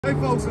Hey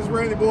folks, it's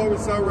Randy Boy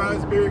with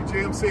Sunrise Beard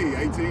GMC,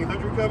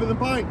 1800 Covers and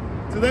Pint.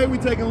 Today we're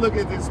taking a look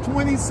at this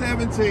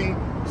 2017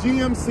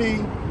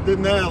 GMC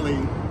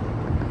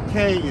Denali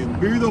Canyon.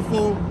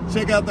 Beautiful.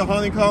 Check out the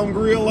honeycomb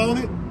grill on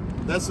it.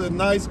 That's a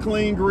nice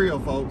clean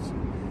grill, folks.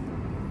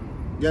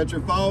 Got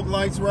your fog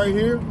lights right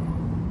here.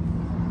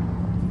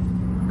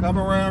 Come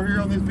around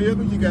here on this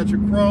vehicle, you got your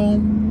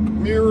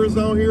chrome mirrors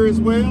on here as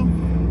well.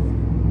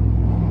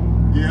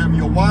 You have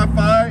your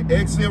Wi-Fi,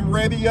 XM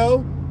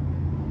radio.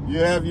 You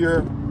have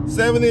your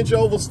 7-inch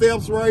oval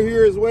steps right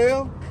here as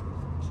well.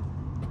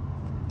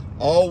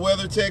 All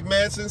WeatherTech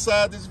mats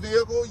inside this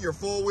vehicle. Your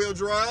 4-wheel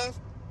drive.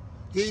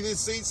 Heated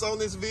seats on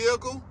this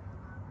vehicle.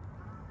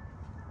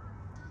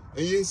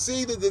 And you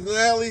see the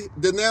Denali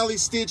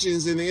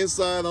stitchings in the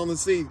inside on the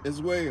seat as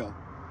well.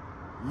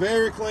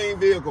 Very clean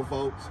vehicle,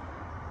 folks.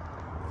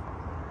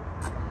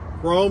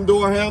 Chrome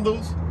door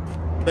handles.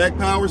 Back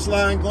power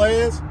sliding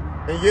glass.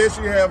 And yes,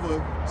 you have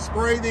a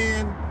sprayed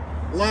in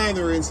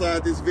liner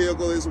inside this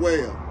vehicle as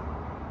well.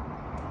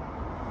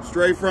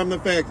 Straight from the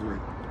factory.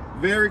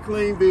 Very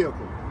clean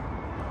vehicle.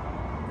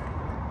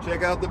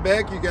 Check out the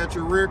back. You got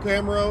your rear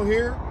camera on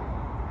here.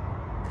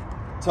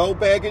 Tow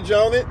package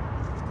on it.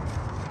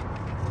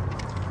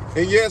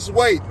 And yes,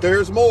 wait,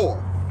 there's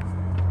more.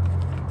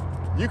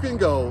 You can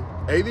go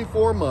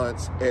 84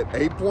 months at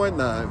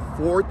 8.9,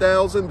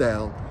 4,000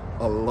 down,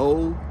 a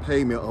low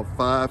payment of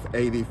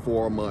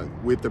 $584 a month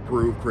with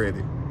approved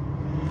credit.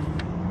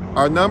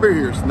 Our number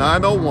here is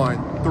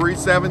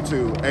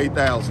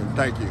 901-372-8000.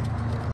 Thank you.